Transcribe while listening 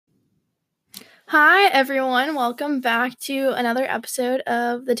Hi, everyone. Welcome back to another episode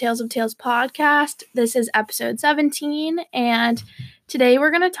of the Tales of Tales podcast. This is episode 17, and today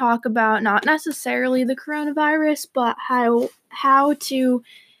we're going to talk about not necessarily the coronavirus, but how to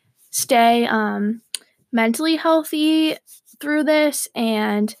stay mentally healthy through this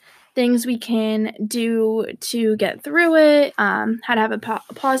and things we can do to get through it, how to have a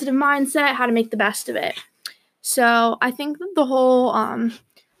positive mindset, how to make the best of it. So I think that the whole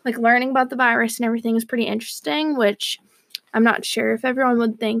learning about the virus and everything is pretty interesting, which I'm not sure if everyone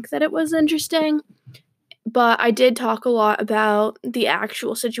would think that it was interesting, but I did talk a lot about the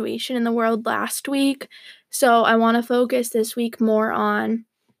actual situation in the world last week. So I want to focus this week more on,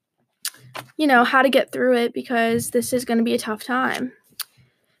 how to get through it because this is going to be a tough time.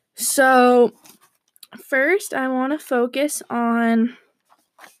 So, first, I want to focus on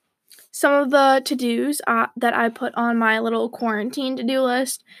some of the to-dos that I put on my little quarantine to-do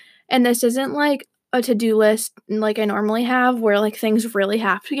list. And this isn't like a to-do list like I normally have where like things really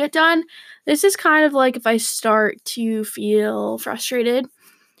have to get done. This is kind of like if I start to feel frustrated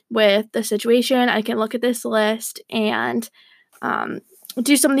with the situation, I can look at this list and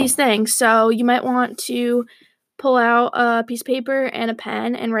do some of these things. So you might want to pull out a piece of paper and a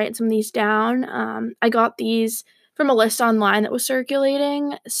pen and write some of these down. I got these from a list online that was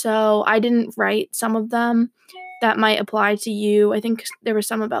circulating, so I didn't write some of them that might apply to you. I think there was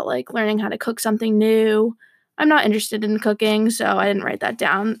some about like learning how to cook something new. I'm not interested in cooking, so I didn't write that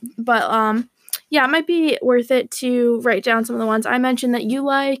down. But yeah, it might be worth it to write down some of the ones I mentioned that you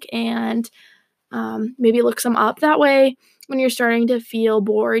like and maybe look some up. That way, when you're starting to feel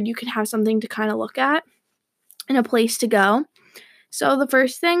bored, you can have something to kind of look at and a place to go. So the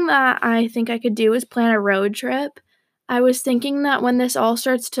first thing that I think I could do is plan a road trip. I was thinking that when this all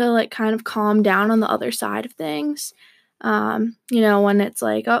starts to like kind of calm down on the other side of things, when it's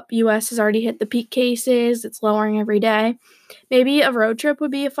like, oh, US has already hit the peak cases, it's lowering every day. Maybe a road trip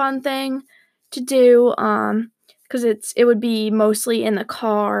would be a fun thing to do because it would be mostly in the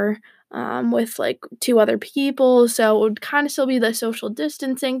car with like two other people, so it would kind of still be the social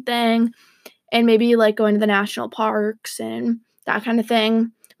distancing thing, and maybe like going to the national parks and that kind of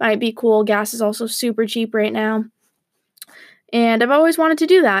thing might be cool. Gas is also super cheap right now. And I've always wanted to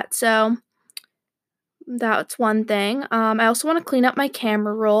do that. So that's one thing. I also want to clean up my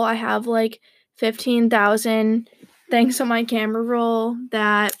camera roll. I have like 15,000 things on my camera roll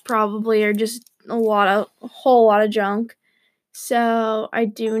that probably are just a whole lot of junk. So I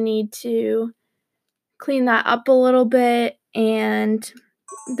do need to clean that up a little bit, and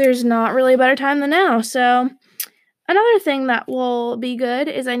there's not really a better time than now. So another thing that will be good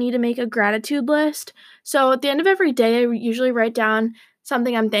is I need to make a gratitude list. So at the end of every day, I usually write down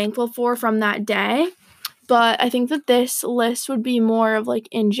something I'm thankful for from that day. But I think that this list would be more of like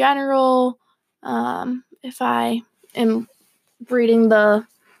in general. If I am reading the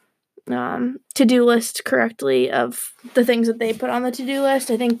to-do list correctly of the things that they put on the to-do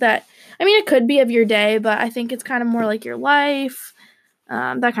list, I think that, it could be of your day, but I think it's kind of more like your life,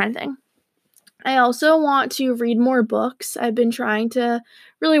 that kind of thing. I also want to read more books. I've been trying to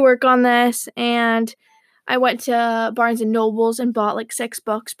really work on this, and I went to Barnes and Nobles and bought like 6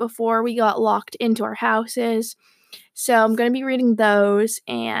 books before we got locked into our houses. So I'm going to be reading those,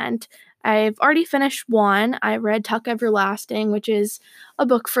 and I've already finished one. I read Tuck Everlasting, which is a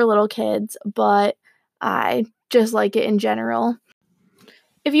book for little kids, but I just like it in general.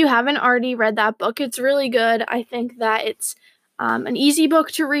 If you haven't already read that book, it's really good. I think that it's an easy book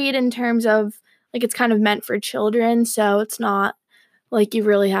to read in terms of like it's kind of meant for children, so it's not like you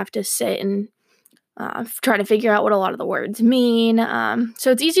really have to sit and try to figure out what a lot of the words mean.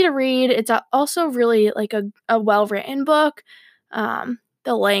 So it's easy to read. It's also really like a well written book.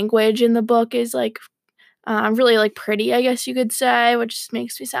 The language in the book is like really like pretty, I guess you could say, which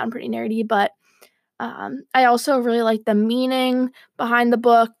makes me sound pretty nerdy, but I also really like the meaning behind the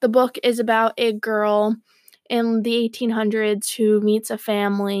book. The book is about a girl in the 1800s who meets a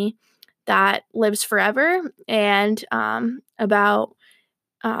family that lives forever, and about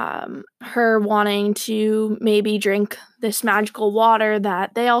her wanting to maybe drink this magical water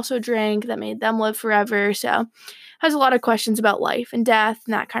that they also drank that made them live forever. So, has a lot of questions about life and death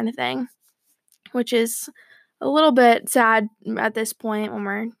and that kind of thing, which is a little bit sad at this point when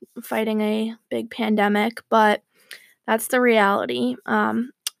we're fighting a big pandemic, but that's the reality.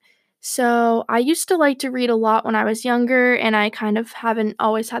 So I used to like to read a lot when I was younger, and I kind of haven't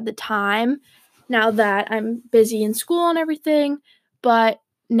always had the time now that I'm busy in school and everything, but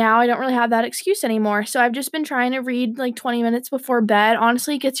now I don't really have that excuse anymore. So I've just been trying to read like 20 minutes before bed.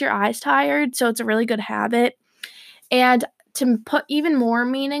 Honestly, it gets your eyes tired, so it's a really good habit. And to put even more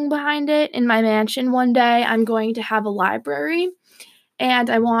meaning behind it, in my mansion one day, I'm going to have a library, and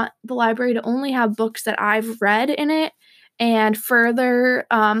I want the library to only have books that I've read in it. And further,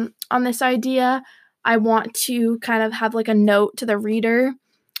 on this idea, I want to kind of have like a note to the reader,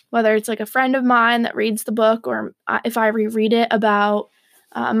 whether it's like a friend of mine that reads the book, or if I reread it, about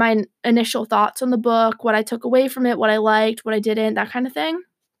my initial thoughts on the book, what I took away from it, what I liked, what I didn't, that kind of thing.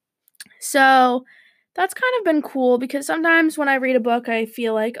 So that's kind of been cool, because sometimes when I read a book, I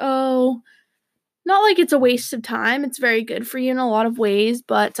feel like, oh, not like it's a waste of time. It's very good for you in a lot of ways,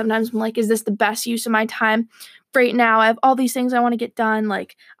 but sometimes I'm like, is this the best use of my time? Right now, I have all these things I want to get done.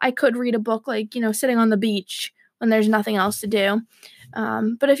 Like, I could read a book, like, sitting on the beach when there's nothing else to do.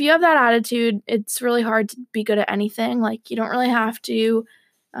 But if you have that attitude, it's really hard to be good at anything. Like, you don't really have to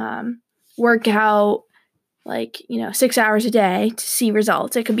work out, like, 6 hours a day to see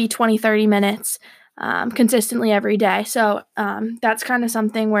results. It could be 20, 30 minutes consistently every day. So that's kind of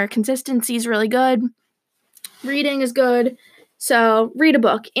something where consistency is really good. Reading is good. So read a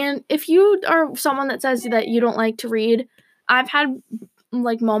book. And if you are someone that says that you don't like to read, I've had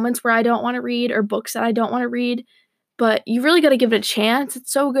like moments where I don't want to read, or books that I don't want to read, but you really got to give it a chance.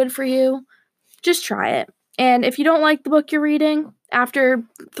 It's so good for you. Just try it. And if you don't like the book you're reading after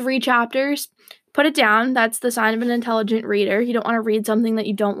 3 chapters, put it down. That's the sign of an intelligent reader. You don't want to read something that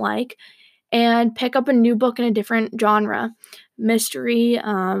you don't like. And pick up a new book in a different genre. Mystery,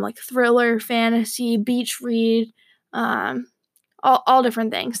 like thriller, fantasy, beach read, all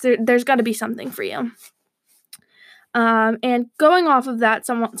different things. There's got to be something for you. And going off of that,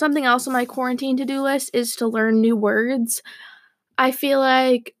 something else on my quarantine to-do list is to learn new words. I feel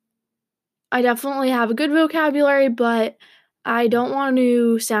like I definitely have a good vocabulary, but I don't want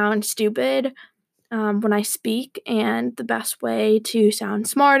to sound stupid when I speak, and the best way to sound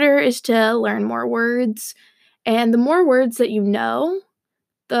smarter is to learn more words. And the more words that you know,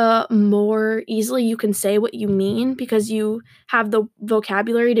 the more easily you can say what you mean, because you have the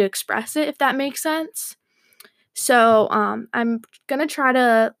vocabulary to express it, if that makes sense. So I'm gonna try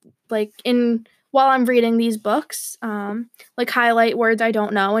to, like, while I'm reading these books, like, highlight words I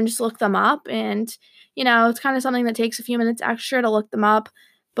don't know and just look them up. And it's kind of something that takes a few minutes extra to look them up,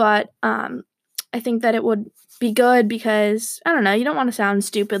 but I think that it would be good, because I don't know, you don't want to sound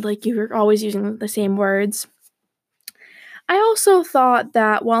stupid, like you're always using the same words. I also thought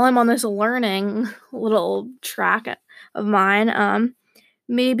that while I'm on this learning little track of mine,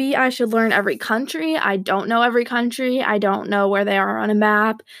 maybe I should learn every country. I don't know every country. I don't know where they are on a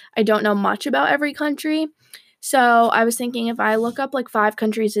map. I don't know much about every country. So I was thinking, if I look up like 5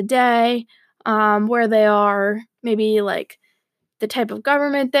 countries a day, where they are, maybe like the type of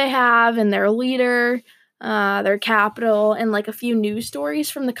government they have and their leader, their capital, and like a few news stories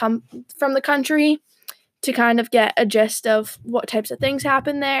from the country, to kind of get a gist of what types of things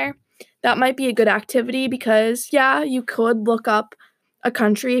happen there. That might be a good activity, because yeah, you could look up a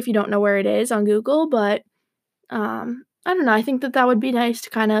country if you don't know where it is on Google, but I don't know. I think that would be nice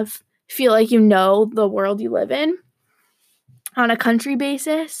to kind of feel like you know the world you live in on a country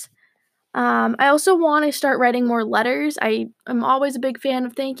basis. I also want to start writing more letters. I am always a big fan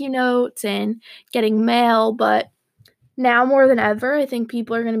of thank you notes and getting mail, but now more than ever, I think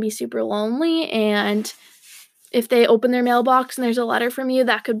people are going to be super lonely, and if they open their mailbox and there's a letter from you,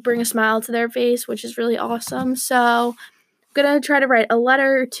 that could bring a smile to their face, which is really awesome. So I'm going to try to write a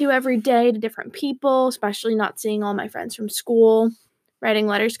letter or 2 every day to different people, especially not seeing all my friends from school. Writing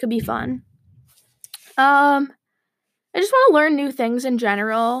letters could be fun. I just want to learn new things in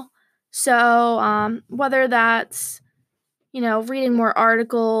general. So whether that's, reading more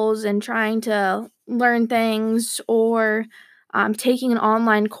articles and trying to learn things, or taking an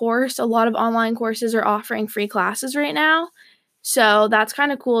online course. A lot of online courses are offering free classes right now. So that's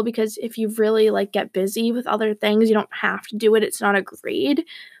kind of cool, because if you really like get busy with other things, you don't have to do it. It's not a grade.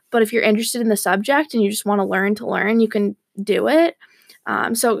 But if you're interested in the subject and you just want to learn, you can do it.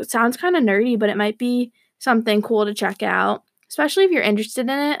 So it sounds kind of nerdy, but it might be something cool to check out, especially if you're interested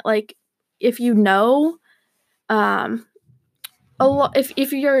in it. Like, if you know,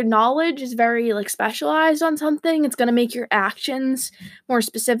 if your knowledge is very like specialized on something, it's going to make your actions more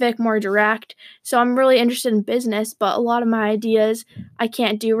specific, more direct. So I'm really interested in business, but a lot of my ideas I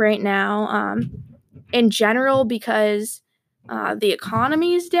can't do right now in general, because the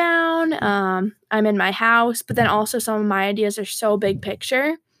economy is down. I'm in my house, but then also some of my ideas are so big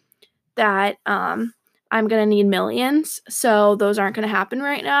picture that I'm going to need millions. So those aren't going to happen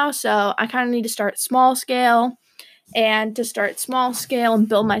right now. So I kind of need to start small scale. And to start small scale and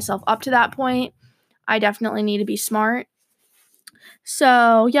build myself up to that point, I definitely need to be smart.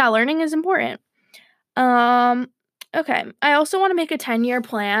 So yeah, learning is important. Okay. I also want to make a 10-year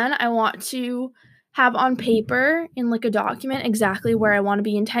plan. I want to have on paper in like a document exactly where I want to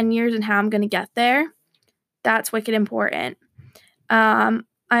be in 10 years and how I'm going to get there. That's wicked important.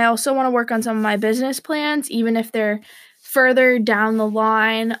 I also want to work on some of my business plans, even if they're further down the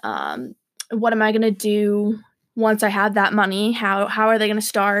line. What am I going to do once I have that money? How are they going to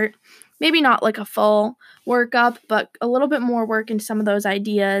start? Maybe not like a full workup, but a little bit more work into some of those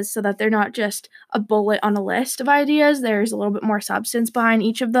ideas so that they're not just a bullet on a list of ideas. There's a little bit more substance behind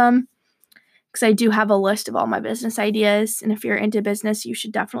each of them, because I do have a list of all my business ideas. And if you're into business, you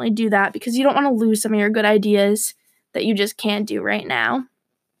should definitely do that because you don't want to lose some of your good ideas that you just can't do right now.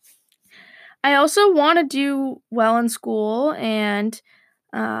 I also want to do well in school and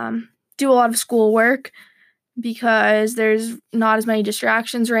do a lot of schoolwork because there's not as many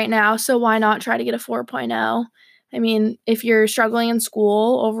distractions right now. So why not try to get a 4.0? I mean, if you're struggling in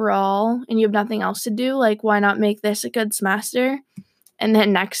school overall and you have nothing else to do, like why not make this a good semester? And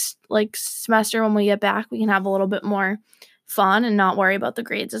then next like semester when we get back, we can have a little bit more fun and not worry about the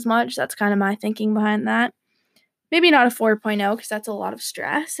grades as much. That's kind of my thinking behind that. Maybe not a 4.0 because that's a lot of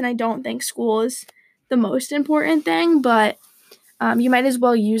stress, and I don't think school is the most important thing, but you might as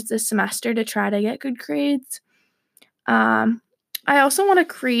well use this semester to try to get good grades. I also want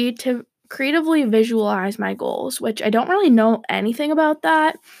to creatively visualize my goals, which I don't really know anything about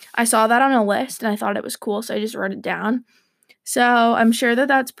that. I saw that on a list and I thought it was cool, so I just wrote it down. So I'm sure that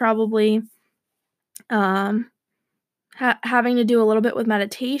that's probably having to do a little bit with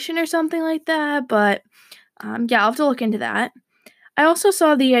meditation or something like that, but yeah, I'll have to look into that. I also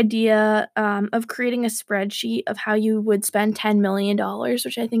saw the idea of creating a spreadsheet of how you would spend $10 million,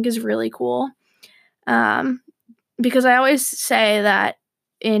 which I think is really cool. Because I always say that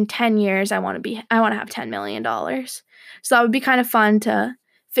in 10 years, I want to have $10 million. So that would be kind of fun to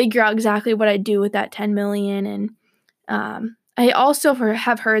figure out exactly what I'd do with that 10 million. And I also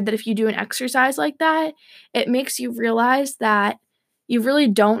have heard that if you do an exercise like that, it makes you realize that you really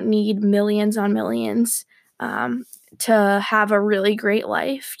don't need millions on millions to have a really great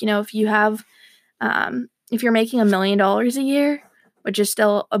life. You know, if you're making $1 million a year, which is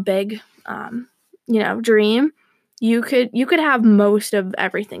still a big, dream, you could have most of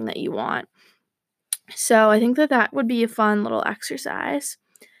everything that you want. So I think that would be a fun little exercise.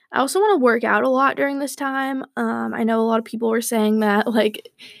 I also want to work out a lot during this time. I know a lot of people were saying that, like,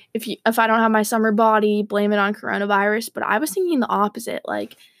 if I don't have my summer body, blame it on coronavirus. But I was thinking the opposite.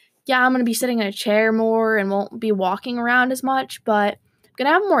 Like, yeah, I'm going to be sitting in a chair more and won't be walking around as much, but I'm going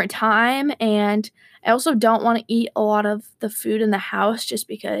to have more time. And I also don't want to eat a lot of the food in the house just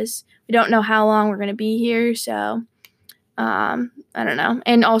because we don't know how long we're going to be here. So, I don't know.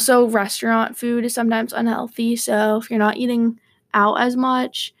 And also, restaurant food is sometimes unhealthy. So, if you're not eating out as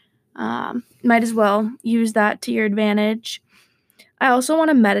much, might as well use that to your advantage. I also want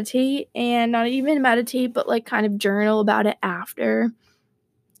to meditate, and not even meditate, but like kind of journal about it after.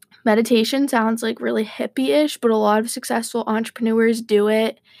 Meditation sounds like really hippie-ish, but a lot of successful entrepreneurs do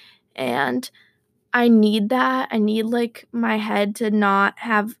it, and I need that. I need like my head to not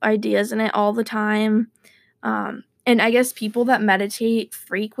have ideas in it all the time. And I guess people that meditate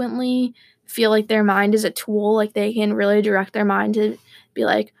frequently feel like their mind is a tool, like they can really direct their mind to be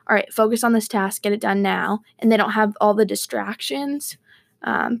like, all right, focus on this task, get it done now. And they don't have all the distractions.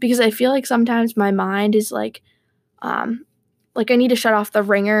 Because I feel like sometimes my mind is like I need to shut off the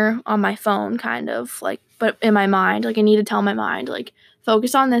ringer on my phone, kind of like, but in my mind, like I need to tell my mind, like,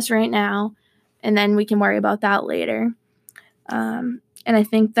 focus on this right now, and then we can worry about that later. And I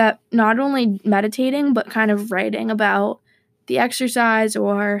think that not only meditating, but kind of writing about the exercise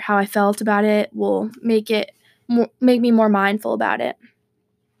or how I felt about it will make me more mindful about it.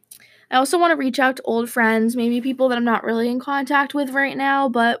 I also want to reach out to old friends, maybe people that I'm not really in contact with right now,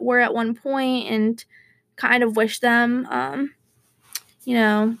 but were at one point, and kind of wish them,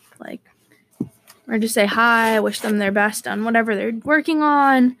 like, or just say hi, wish them their best on whatever they're working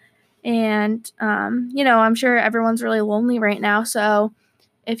on. And, I'm sure everyone's really lonely right now. So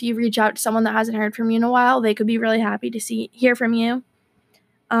if you reach out to someone that hasn't heard from you in a while, they could be really happy to hear from you.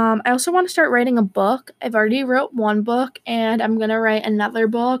 I also want to start writing a book. I've already wrote one book, and I'm going to write another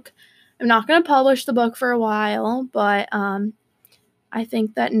book. I'm not going to publish the book for a while, but I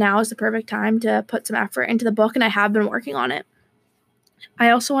think that now is the perfect time to put some effort into the book, and I have been working on it.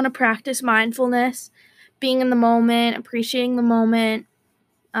 I also want to practice mindfulness, being in the moment, appreciating the moment.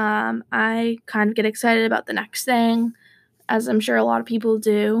 I kind of get excited about the next thing, as I'm sure a lot of people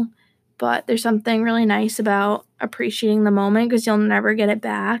do, but there's something really nice about appreciating the moment because you'll never get it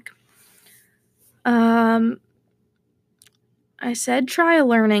back. I said try a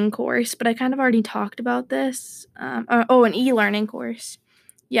learning course, but I kind of already talked about this. An e-learning course.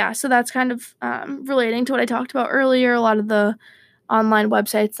 Yeah, so that's kind of relating to what I talked about earlier. A lot of the online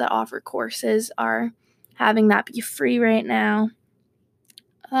websites that offer courses are having that be free right now.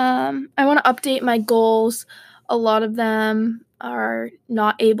 I want to update my goals. A lot of them are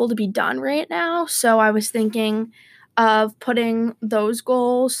not able to be done right now, so I was thinking of putting those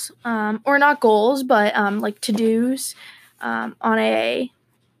goals, or not goals, but like to-dos, on a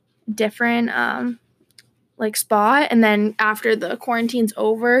different like spot, and then after the quarantine's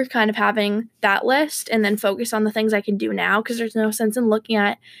over, kind of having that list and then focus on the things I can do now, because there's no sense in looking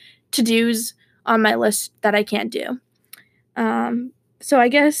at to-dos on my list that I can't do. So I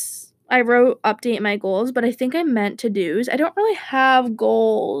guess I wrote update my goals, but I think I meant to-dos. I don't really have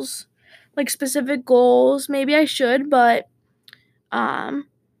goals, like specific goals. Maybe I should, but I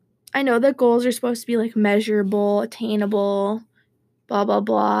know that goals are supposed to be like measurable, attainable, blah blah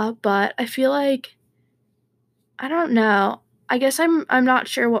blah, but I feel like I don't know. I guess I'm not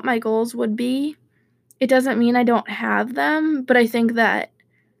sure what my goals would be. It doesn't mean I don't have them, but I think that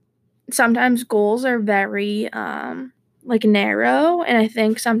sometimes goals are very like narrow, and I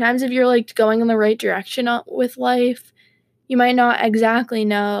think sometimes if you're like going in the right direction with life, you might not exactly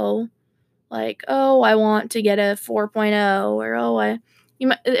know like, oh, I want to get a 4.0, or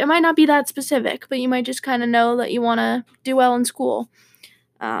it might not be that specific, but you might just kind of know that you want to do well in school.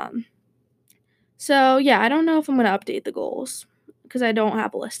 So yeah, I don't know if I'm going to update the goals because I don't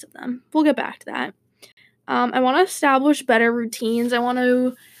have a list of them. We'll get back to that. I want to establish better routines. I want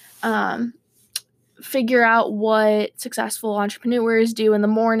to figure out what successful entrepreneurs do in the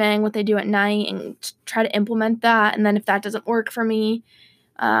morning, what they do at night, and try to implement that. And then if that doesn't work for me,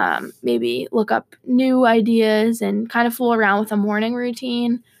 maybe look up new ideas and kind of fool around with a morning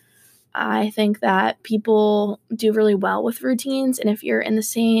routine. I think that people do really well with routines, and if you're in the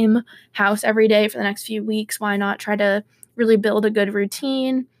same house every day for the next few weeks, why not try to really build a good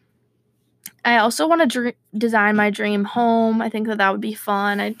routine? I also want to design my dream home. I think that would be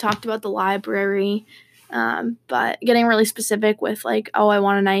fun. I talked about the library, but getting really specific with like, oh, I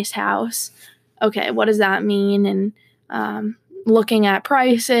want a nice house. Okay, what does that mean? And looking at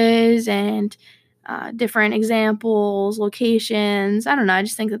prices and different examples, locations. I don't know. I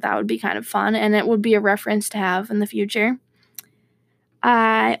just think that would be kind of fun, and it would be a reference to have in the future.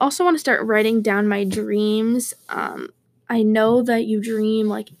 I also want to start writing down my dreams. I know that you dream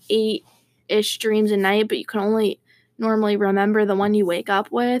like 8-ish dreams a night, but you can only normally remember the one you wake up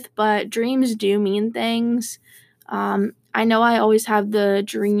with. But dreams do mean things. I know I always have the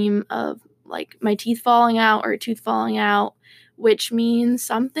dream of like my teeth falling out or a tooth falling out, which means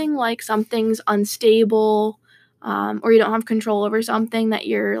something like something's unstable, or you don't have control over something that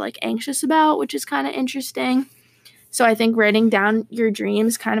you're like anxious about, which is kind of interesting. So I think writing down your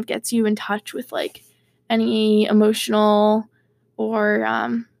dreams kind of gets you in touch with like any emotional or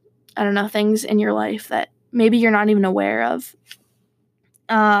I don't know, things in your life that maybe you're not even aware of.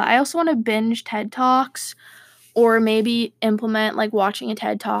 I also want to binge TED Talks, or maybe implement like watching a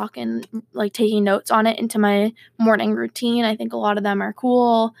TED Talk and like taking notes on it into my morning routine. I think a lot of them are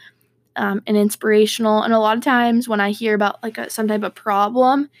cool and inspirational. And a lot of times when I hear about like some type of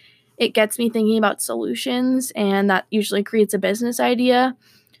problem, it gets me thinking about solutions, and that usually creates a business idea.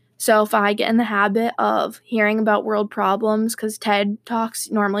 So if I get in the habit of hearing about world problems, because TED Talks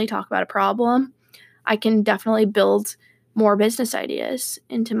normally talk about a problem, I can definitely build more business ideas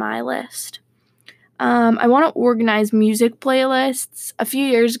into my list. I want to organize music playlists. A few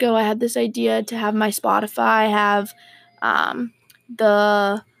years ago, I had this idea to have my Spotify have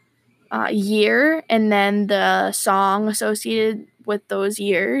the year and then the song associated with those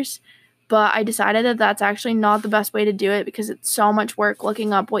years. But I decided that that's actually not the best way to do it because it's so much work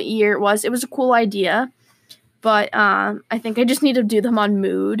looking up what year it was. It was a cool idea, but I think I just need to do them on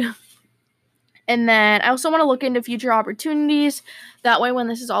mood. And then I also want to look into future opportunities. That way, when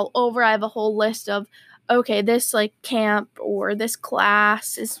this is all over, I have a whole list of, okay, this like camp or this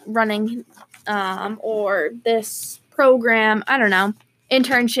class is running, or this program, I don't know,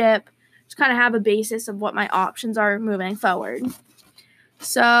 internship. Just kind of have a basis of what my options are moving forward.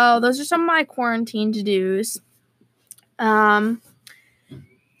 So those are some of my quarantine to-dos.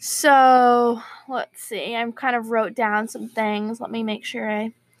 So let's see. I kind of wrote down some things. Let me make sure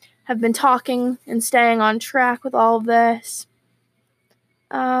I have been talking and staying on track with all of this.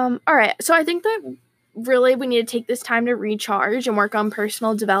 All right. So I think that really we need to take this time to recharge and work on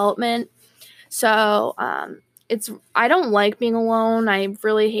personal development. So I don't like being alone. I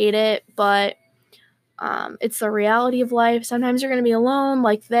really hate it, but it's the reality of life. Sometimes you're going to be alone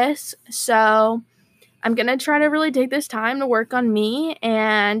like this. So I'm going to try to really take this time to work on me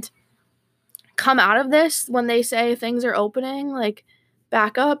and come out of this when they say things are opening, like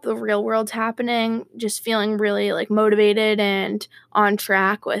back up, the real world's happening, just feeling really like motivated and on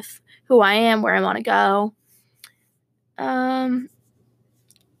track with who I am, where I want to go.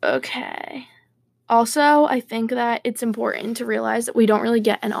 Okay. Also, I think that it's important to realize that we don't really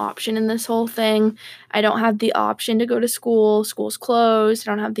get an option in this whole thing. I don't have the option to go to school. School's closed.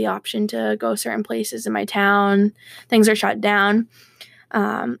 I don't have the option to go certain places in my town. Things are shut down.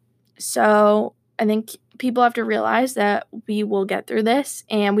 So I think people have to realize that we will get through this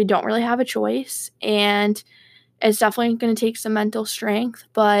and we don't really have a choice. And it's definitely going to take some mental strength,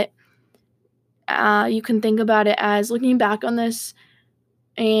 but you can think about it as looking back on this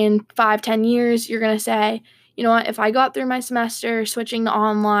in 5-10 years, you're going to say, you know what, if I got through my semester switching to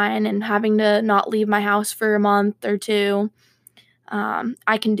online and having to not leave my house for a month or two,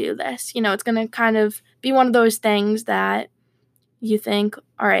 I can do this. You know, it's going to kind of be one of those things that you think,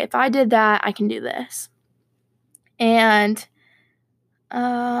 all right, if I did that, I can do this. And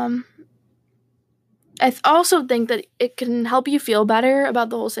I also think that it can help you feel better about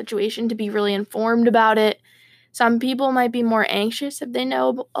the whole situation, to be really informed about it. Some people might be more anxious if they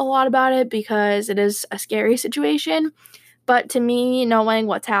know a lot about it because it is a scary situation. But to me, knowing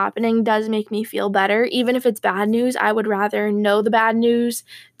what's happening does make me feel better. Even if it's bad news, I would rather know the bad news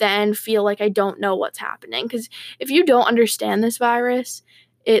than feel like I don't know what's happening. Because if you don't understand this virus,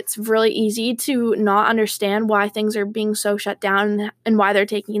 it's really easy to not understand why things are being so shut down and why they're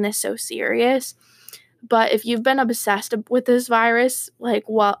taking this so serious. But if you've been obsessed with this virus,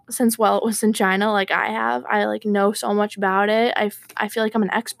 since it was in China, like I have, I know so much about it. I feel like I'm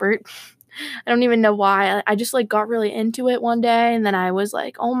an expert. I don't even know why. I just got really into it one day, and then I was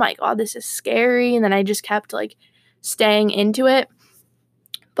like, oh my God, this is scary. And then I just kept staying into it.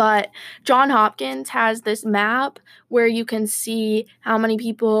 But Johns Hopkins has this map where you can see how many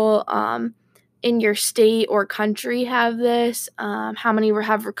people in your state or country have this, how many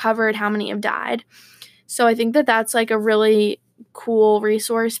have recovered, how many have died. So I think that that's a really cool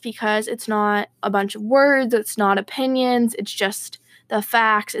resource because it's not a bunch of words, it's not opinions, it's just the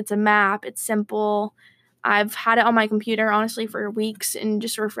facts, it's a map, it's simple. I've had it on my computer, honestly, for weeks and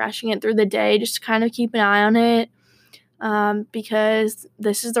just refreshing it through the day just to kind of keep an eye on it because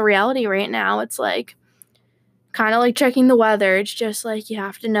this is the reality right now. It's kind of like checking the weather. It's just you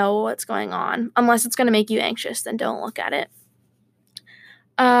have to know what's going on. Unless it's going to make you anxious, then don't look at it.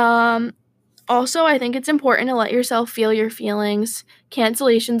 Also, I think it's important to let yourself feel your feelings.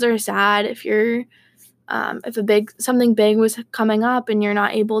 Cancellations are sad. If something big was coming up and you're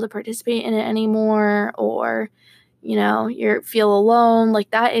not able to participate in it anymore, or you feel alone,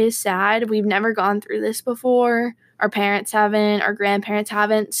 that is sad. We've never gone through this before. Our parents haven't, our grandparents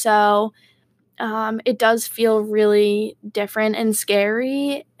haven't, so it does feel really different and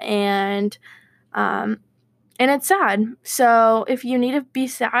scary, and it's sad. So if you need to be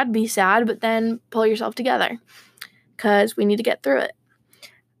sad, but then pull yourself together because we need to get through it.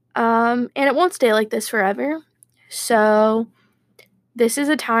 And it won't stay like this forever. So this is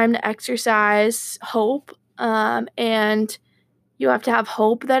a time to exercise hope, and you have to have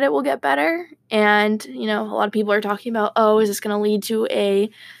hope that it will get better. And, a lot of people are talking about, is this going to lead to a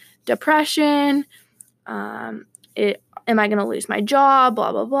depression? Am I going to lose my job?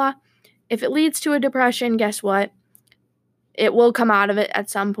 Blah, blah, blah. If it leads to a depression, guess what? It will come out of it at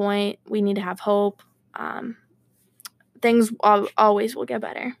some point. We need to have hope. Things always will get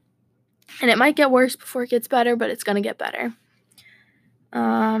better. And it might get worse before it gets better, but it's going to get better.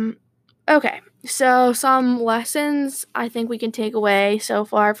 Okay, so some lessons I think we can take away so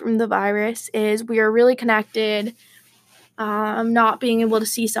far from the virus is we are really connected. Not being able to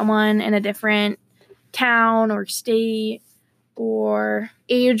see someone in a different town or state or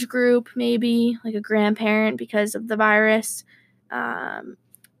age group, maybe like a grandparent because of the virus.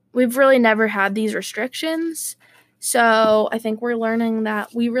 We've really never had these restrictions. So I think we're learning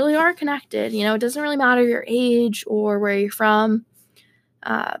that we really are connected. It doesn't really matter your age or where you're from.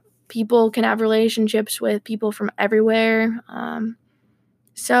 People can have relationships with people from everywhere.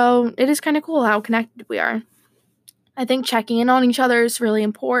 So it is kind of cool how connected we are. I think checking in on each other is really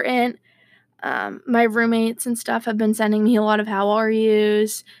important. My roommates and stuff have been sending me a lot of how are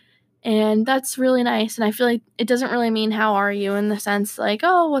yous, and that's really nice. And I feel like it doesn't really mean how are you in the sense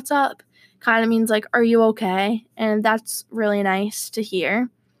oh, what's up? Kind of means are you okay? And that's really nice to hear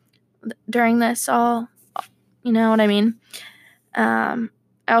during this all, you know what I mean? I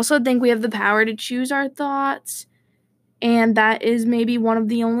also think we have the power to choose our thoughts, and that is maybe one of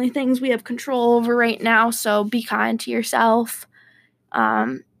the only things we have control over right now. So be kind to yourself.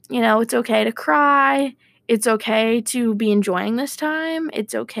 It's okay to cry. It's okay to be enjoying this time.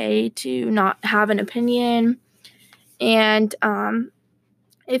 It's okay to not have an opinion. And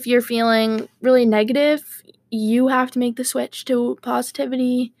if you're feeling really negative, you have to make the switch to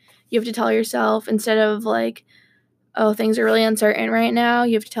positivity. You have to tell yourself, instead of like, oh, things are really uncertain right now,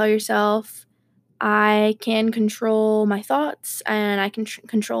 you have to tell yourself, I can control my thoughts and I can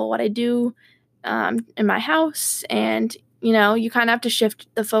control what I do in my house. And, you kind of have to shift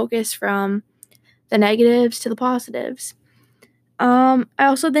the focus from the negatives to the positives. I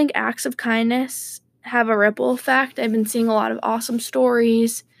also think acts of kindness have a ripple effect. I've been seeing a lot of awesome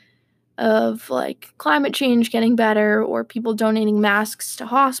stories of like climate change getting better or people donating masks to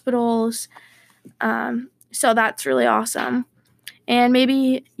hospitals. So that's really awesome. And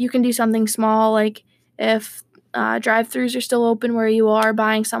maybe you can do something small, like if drive-thrus are still open where you are,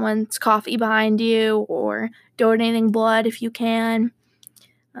 buying someone's coffee behind you or donating blood if you can.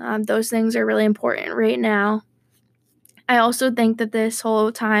 Those things are really important right now. I also think that this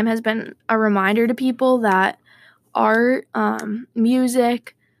whole time has been a reminder to people that art,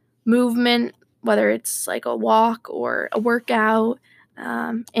 music, movement, whether it's like a walk or a workout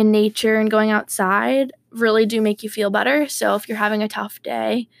in nature and going outside, really do make you feel better. So if you're having a tough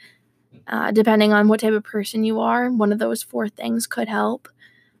day, depending on what type of person you are, one of those 4 things could help.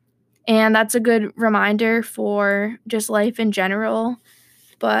 And that's a good reminder for just life in general.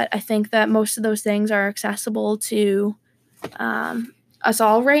 But I think that most of those things are accessible to us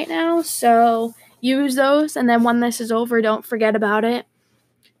all right now. So use those. And then when this is over, don't forget about it.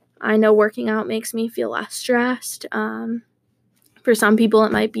 I know working out makes me feel less stressed. For some people,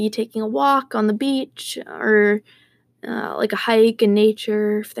 it might be taking a walk on the beach or like a hike in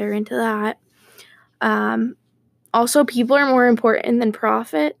nature if they're into that. Also, people are more important than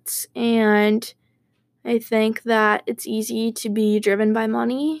profits, and I think that it's easy to be driven by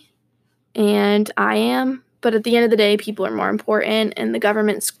money, and I am. But at the end of the day, people are more important, and the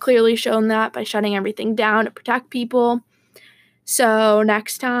government's clearly shown that by shutting everything down to protect people. So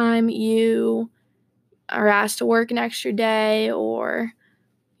next time you are asked to work an extra day or,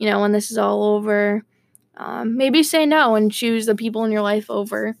 when this is all over, maybe say no and choose the people in your life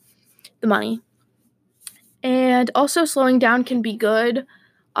over the money. And also slowing down can be good.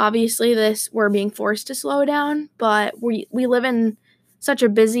 Obviously, we're being forced to slow down, but we live in such a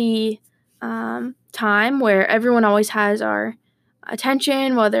busy time where everyone always has our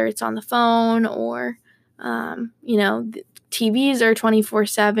attention, whether it's on the phone or, TVs are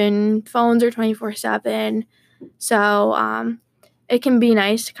 24/7, phones are 24/7. So it can be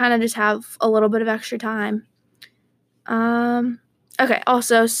nice to kind of just have a little bit of extra time. Okay,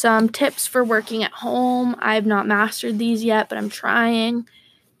 also some tips for working at home. I've not mastered these yet, but I'm trying.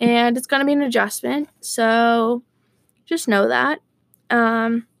 And it's going to be an adjustment, so just know that.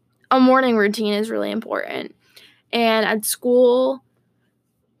 A morning routine is really important. And at school,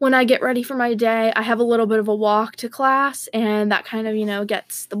 when I get ready for my day, I have a little bit of a walk to class, and that kind of,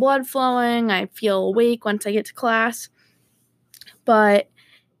 gets the blood flowing. I feel awake once I get to class. But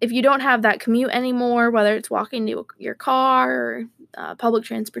if you don't have that commute anymore, whether it's walking to your car or public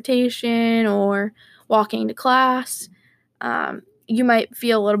transportation or walking to class, you might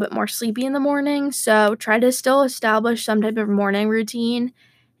feel a little bit more sleepy in the morning. So try to still establish some type of morning routine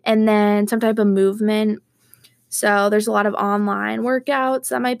and then some type of movement. So there's a lot of online workouts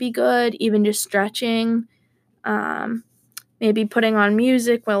that might be good, even just stretching, maybe putting on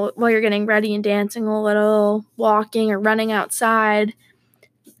music while you're getting ready and dancing a little, walking or running outside.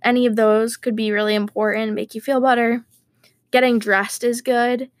 Any of those could be really important, make you feel better. Getting dressed is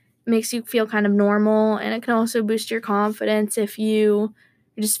good. It makes you feel kind of normal, and it can also boost your confidence if you're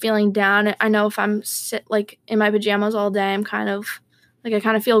just feeling down. I know if I'm in my pajamas all day, I kind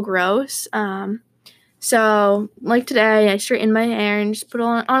of feel gross. So like today, I straightened my hair and just put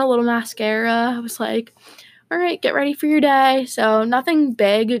on a little mascara. I was like, all right, get ready for your day. So nothing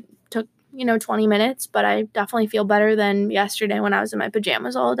big. It took 20 minutes, but I definitely feel better than yesterday when I was in my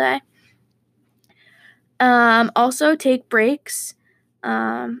pajamas all day. Also take breaks.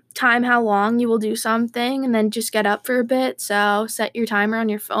 Time how long you will do something and then just get up for a bit. So set your timer on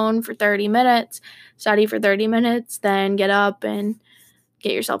your phone for 30 minutes, study for 30 minutes, then get up and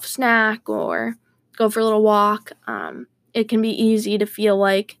get yourself a snack or go for a little walk. It can be easy to feel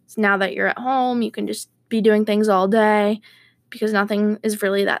like now that you're at home, you can just be doing things all day because nothing is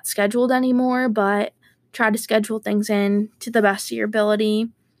really that scheduled anymore, but try to schedule things in to the best of your ability.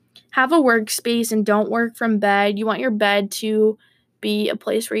 Have a workspace and don't work from bed. You want your bed to be a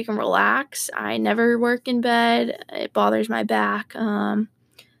place where you can relax. I never work in bed. It bothers my back.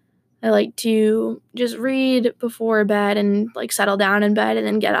 I like to just read before bed and like settle down in bed and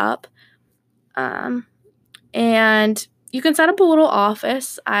then get up. And you can set up a little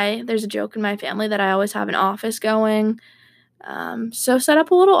office. There's a joke in my family that I always have an office going. So set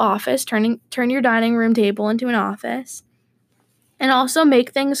up a little office, turn your dining room table into an office, and also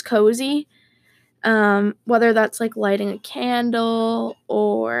make things cozy. Whether that's like lighting a candle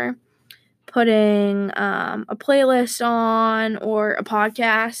or putting a playlist on or a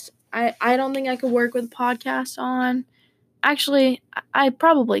podcast. I don't think I could work with a podcast on. Actually, I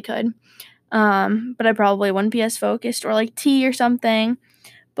probably could. But I probably wouldn't be as focused, or like tea or something.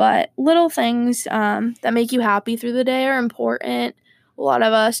 But little things that make you happy through the day are important. A lot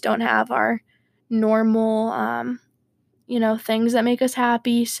of us don't have our normal, things that make us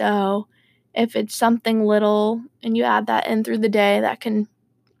happy. So if it's something little and you add that in through the day, that can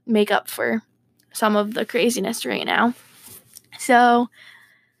make up for some of the craziness right now. So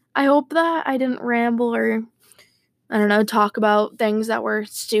I hope that I didn't ramble or, I don't know, talk about things that were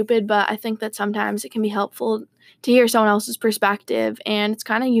stupid, but I think that sometimes it can be helpful to hear someone else's perspective, and it's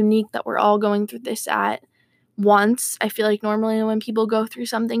kind of unique that we're all going through this at once. I feel like normally when people go through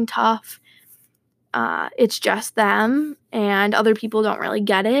something tough, it's just them, and other people don't really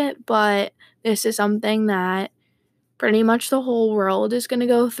get it, but this is something that pretty much the whole world is going to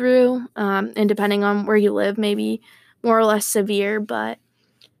go through, and depending on where you live, maybe more or less severe, but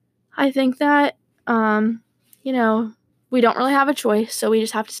I think that, we don't really have a choice, so we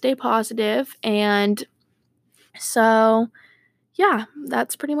just have to stay positive. And so, yeah,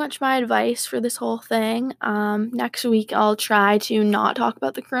 that's pretty much my advice for this whole thing. Next week, I'll try to not talk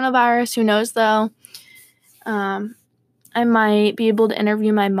about the coronavirus. Who knows, though? I might be able to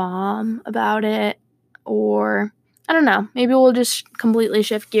interview my mom about it, or I don't know. Maybe we'll just completely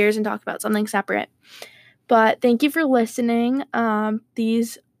shift gears and talk about something separate. But thank you for listening.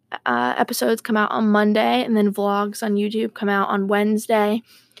 These episodes come out on Monday, and then vlogs on YouTube come out on Wednesday.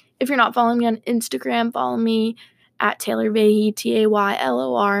 If you're not following me on Instagram, follow me at Taylor Vahey,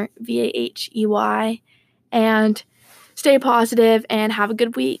 TaylorVahey, and stay positive and have a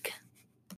good week.